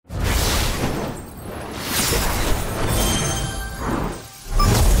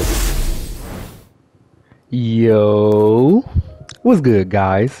Yo, what's good,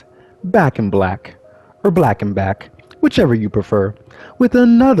 guys? Back in black, or black and back, whichever you prefer, with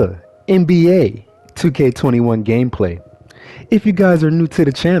another NBA 2K21 gameplay. If you guys are new to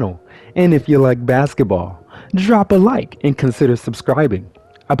the channel, and if you like basketball, drop a like and consider subscribing.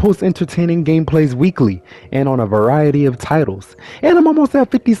 I post entertaining gameplays weekly and on a variety of titles, and I'm almost at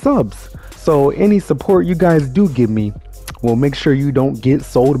 50 subs, so any support you guys do give me will make sure you don't get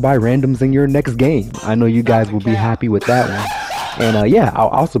sold by randoms in your next game. I know you guys will be happy with that one. And yeah, I'll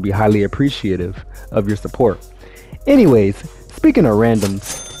also be highly appreciative of your support. Anyways, speaking of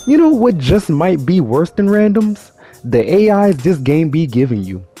randoms, you know what just might be worse than randoms? The AIs this game be giving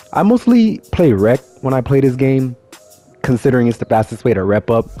you. I mostly play rec when I play this game, considering it's the fastest way to rep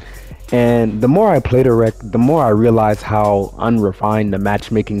up. And the more I play the rec, the more I realize how unrefined the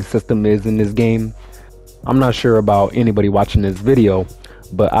matchmaking system is in this game. I'm not sure about anybody watching this video,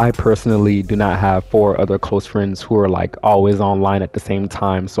 but I personally do not have 4 other close friends who are like always online at the same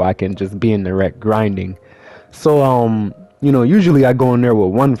time, so I can just be in the rec grinding. So usually I go in there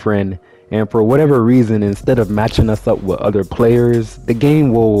with one friend, and for whatever reason, instead of matching us up with other players, the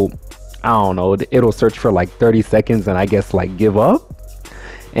game will, I don't know, it'll search for like 30 seconds and I guess like give up,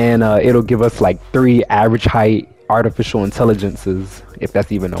 and it'll give us like 3 average height artificial intelligences, if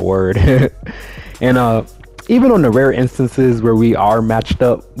that's even a word. And even on the rare instances where we are matched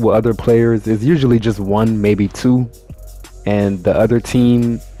up with other players, it's usually just 1, maybe 2, and the other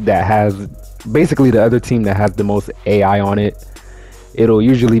team that has the most AI on it, it'll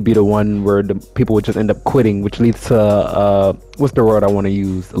usually be the one where the people would just end up quitting, which leads to what's the word I want to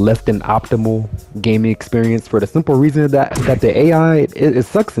use, less than optimal gaming experience, for the simple reason that the AI, it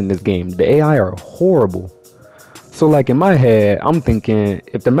sucks in this game. The AI are horrible. So like in my head, I'm thinking,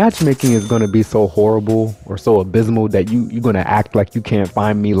 if the matchmaking is going to be so horrible or so abysmal that you're going to act like you can't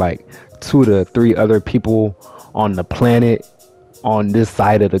find me like 2 to 3 other people on the planet, on this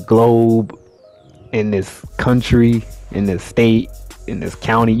side of the globe, in this country, in this state, in this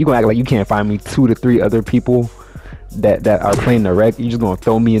county, you're going to act like you can't find me 2 to 3 other people that are playing the rec. You're just going to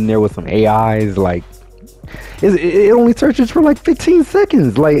throw me in there with some AIs. Like, it only searches for like 15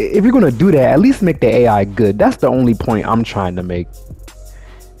 seconds. Like, if you're gonna do that, at least make the AI good. That's the only point I'm trying to make.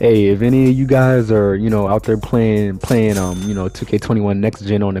 Hey, if any of you guys are out there playing 2K21 next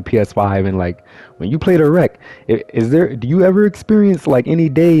gen on the PS5, and like when you play the rec, do you ever experience like any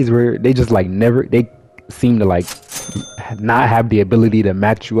days where they just like they seem to like not have the ability to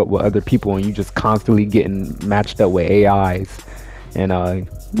match you up with other people, and you just constantly getting matched up with AIs, and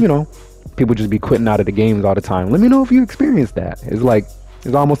people just be quitting out of the games all the time? Let me know if you experience that.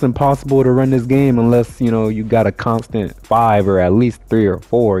 It's almost impossible to run this game unless you got a constant 5 or at least 3 or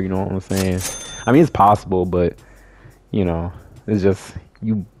 4. You know what I'm saying? I mean, it's possible, but it's just,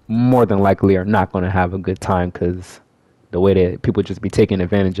 you more than likely are not going to have a good time, because the way that people just be taking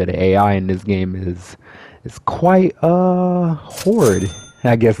advantage of the AI in this game is quite horrid,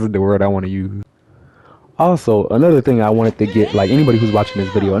 I guess is the word I want to use. Also, another thing I wanted to get, like, anybody who's watching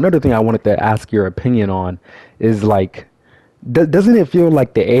this video, another thing I wanted to ask your opinion on is, like, doesn't it feel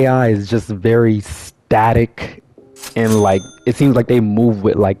like the AI is just very static, and like it seems like they move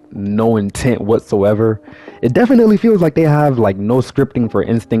with like no intent whatsoever? It definitely feels like they have like no scripting for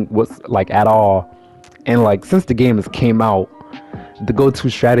instinct at all. And like, since the game has came out, the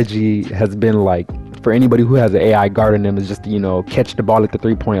go-to strategy has been, like, for anybody who has an AI guarding them, is just catch the ball at the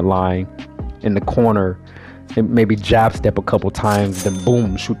 3-point line in the corner and maybe jab step a couple times, then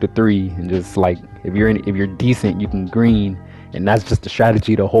boom, shoot the 3, and just like, if you're decent, you can green, and that's just the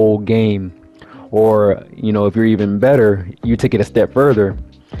strategy the whole game. Or if you're even better, you take it a step further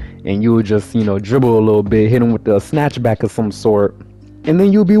and you would just dribble a little bit, hit him with a snatchback of some sort, and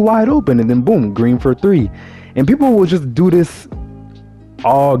then you'll be wide open, and then boom, green for 3. And people will just do this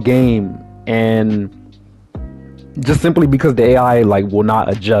all game, and just simply because the AI like will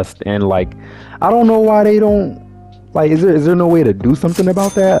not adjust. And like, I don't know why they don't, like, is there no way to do something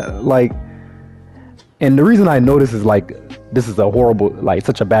about that? Like, and the reason I know this is like, this is a horrible, like,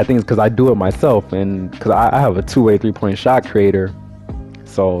 such a bad thing, is because I do it myself, and because I have a 2-way 3-point shot creator,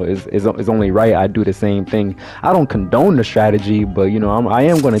 so it's only right I do the same thing. I don't condone the strategy, but I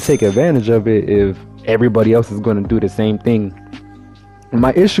am going to take advantage of it if everybody else is going to do the same thing.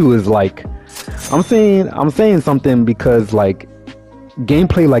 My issue is, like, I'm saying something because, like,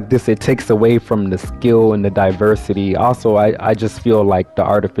 gameplay like this, it takes away from the skill and the diversity. Also, I just feel like the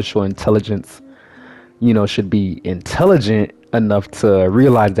artificial intelligence should be intelligent enough to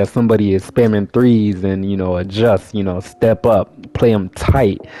realize that somebody is spamming 3s and adjust, step up, play them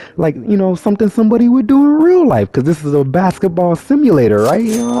tight, like something somebody would do in real life, because this is a basketball simulator, right?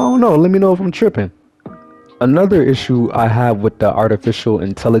 I don't know, let me know if I'm tripping. Another issue I have with the artificial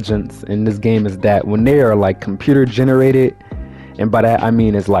intelligence in this game is that when they are like computer generated, and by that I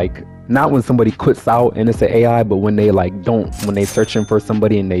mean it's like not when somebody quits out and it's an AI, but when they like don't, when they searching for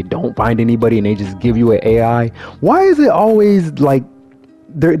somebody and they don't find anybody and they just give you an AI. Why is it always like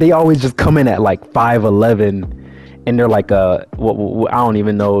they always just come in at like 5'11", and they're like I don't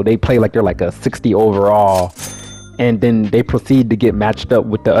even know, they play like they're like a 60 overall, and then they proceed to get matched up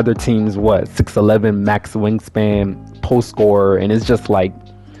with the other team's 6'11" max wingspan post scorer, and it's just like,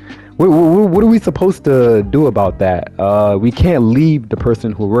 what are we supposed to do about that? We can't leave the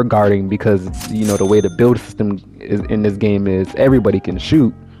person who we're guarding because the way the build system is in this game is everybody can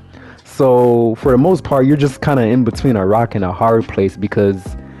shoot. So for the most part, you're just kind of in between a rock and a hard place,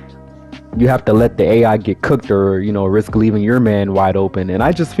 because you have to let the AI get cooked or risk leaving your man wide open. And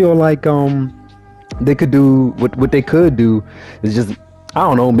I just feel like they could do what they could do is just, I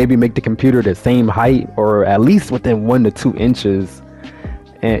don't know, maybe make the computer the same height or at least within 1 to 2 inches,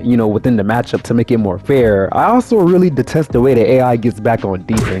 and within the matchup, to make it more fair. I also really detest the way the AI gets back on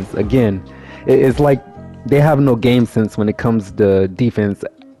defense. Again, it's like they have no game sense when it comes to defense.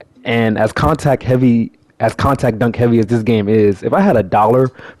 And as contact dunk heavy as this game is, if I had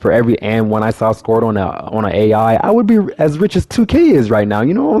 $1 for every and one I saw scored on an AI, I would be as rich as 2K is right now.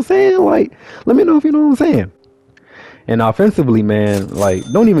 You know what I'm saying? Like, let me know if you know what I'm saying. And offensively, man, like,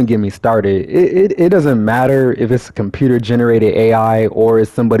 don't even get me started. It doesn't matter if it's a computer generated AI or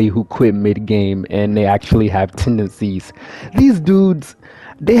it's somebody who quit mid game and they actually have tendencies. These dudes,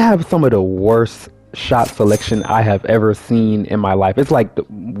 they have some of the worst shot selection I have ever seen in my life. It's like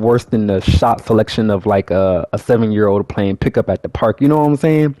worse than the shot selection of like a 7-year-old playing pickup at the park. You know what I'm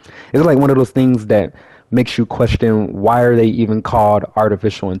saying? It's like one of those things that makes you question, why are they even called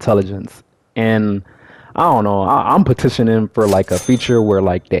artificial intelligence? And I don't know, I'm petitioning for like a feature where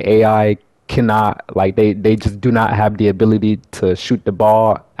like the AI cannot, like they just do not have the ability to shoot the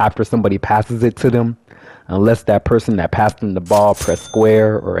ball after somebody passes it to them, unless that person that passed them the ball press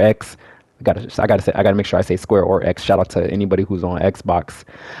square or X. I gotta make sure I say square or X. Shout out to anybody who's on Xbox.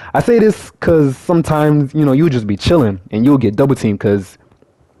 I say this because sometimes you'll just be chilling and you'll get double teamed because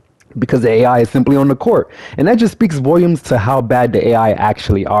the AI is simply on the court, and that just speaks volumes to how bad the AI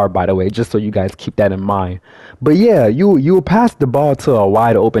actually are. By the way, just so you guys keep that in mind. But yeah, you'll pass the ball to a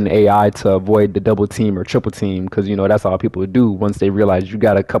wide open AI to avoid the double team or triple team, because that's all people do once they realize you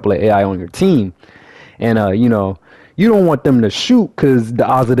got a couple of AI on your team, and you don't want them to shoot because the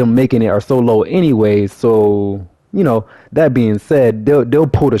odds of them making it are so low anyways. So, that being said, they'll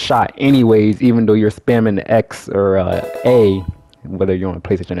pull the shot anyways, even though you're spamming the X or A, whether you're on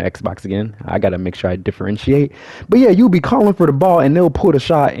PlayStation or Xbox. Again, I got to make sure I differentiate. But yeah, you'll be calling for the ball and they'll pull the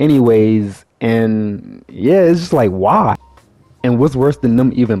shot anyways. And yeah, it's just like, why? And what's worse than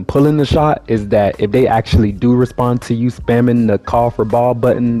them even pulling the shot is that if they actually do respond to you spamming the call for ball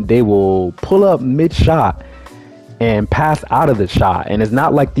button, they will pull up mid-shot and pass out of the shot. And it's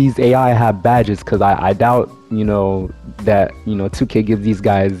not like these AI have badges, because I doubt that 2K gives these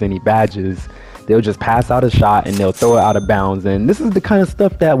guys any badges. They'll just pass out a shot and they'll throw it out of bounds, and this is the kind of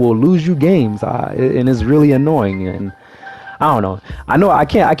stuff that will lose you games, and it's really annoying. And I don't know, I know I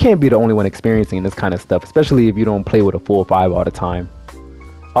can't be the only one experiencing this kind of stuff, especially if you don't play with a full 5 all the time.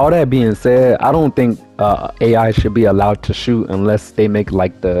 All that being said, I don't think AI should be allowed to shoot unless they make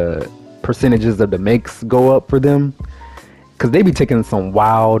like the percentages of the makes go up for them, because they be taking some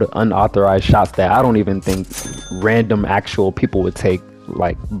wild unauthorized shots that I don't even think random actual people would take,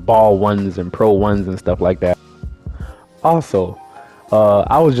 like ball ones and pro ones and stuff like that. Also,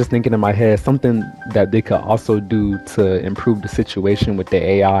 I was just thinking in my head, something that they could also do to improve the situation with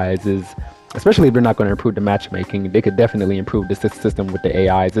the AIs is, especially if they're not going to improve the matchmaking, they could definitely improve the system with the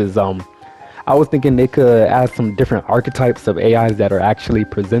AIs, is I was thinking they could add some different archetypes of AIs that are actually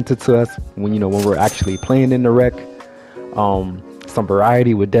presented to us when when we're actually playing in the rec. Some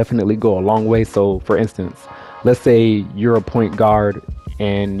variety would definitely go a long way. So for instance, let's say you're a point guard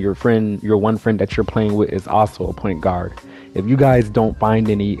and your one friend that you're playing with is also a point guard. If you guys don't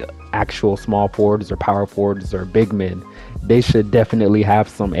find any actual small forwards or power forwards or big men, they should definitely have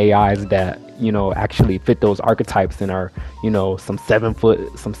some AIs that actually fit those archetypes and are some 7 foot,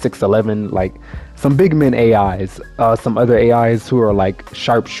 some 6'11", like some big men AIs, some other AIs who are like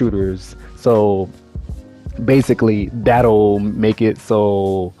sharpshooters. So basically that'll make it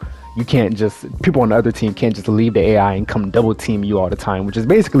so people on the other team can't just leave the AI and come double team you all the time, which is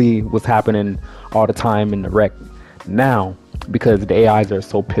basically what's happening all the time in the rec now. because the AIs are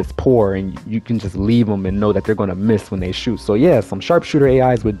so piss poor, and you can just leave them and know that they're going to miss when they shoot. So yeah, some sharpshooter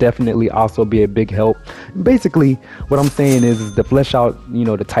AIs would definitely also be a big help. Basically, what I'm saying is to flesh out,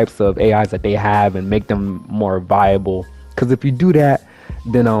 the types of AIs that they have and make them more viable. Because if you do that,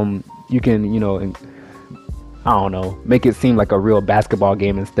 then you can, I don't know, make it seem like a real basketball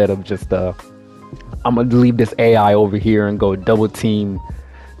game instead of just I'm gonna leave this AI over here and go double team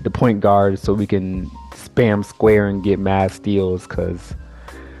the point guard so we can spam square and get mad steals. Cause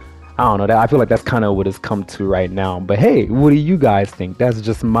I don't know, that I feel like that's kind of what it's come to right now. But hey, what do you guys think? That's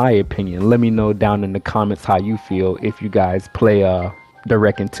just my opinion. Let me know down in the comments how you feel if you guys play the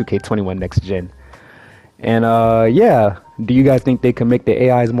Wreck in 2K21 next gen. And yeah, do you guys think they can make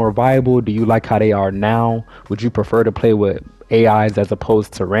the AIs more viable? Do you like how they are now? Would you prefer to play with AIs as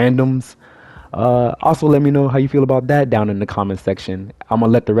opposed to randoms? Also, let me know how you feel about that down in the comment section. I'm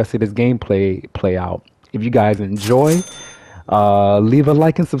gonna let the rest of this gameplay play out. If you guys enjoy, leave a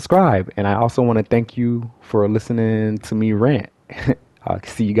like and subscribe. And I also want to thank you for listening to me rant. I'll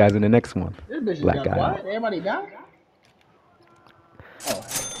see you guys in the next one. This bitch just Black got guy quiet. out. Everybody died? Oh,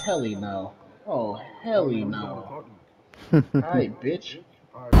 helly no. Oh, helly no. Alright, bitch.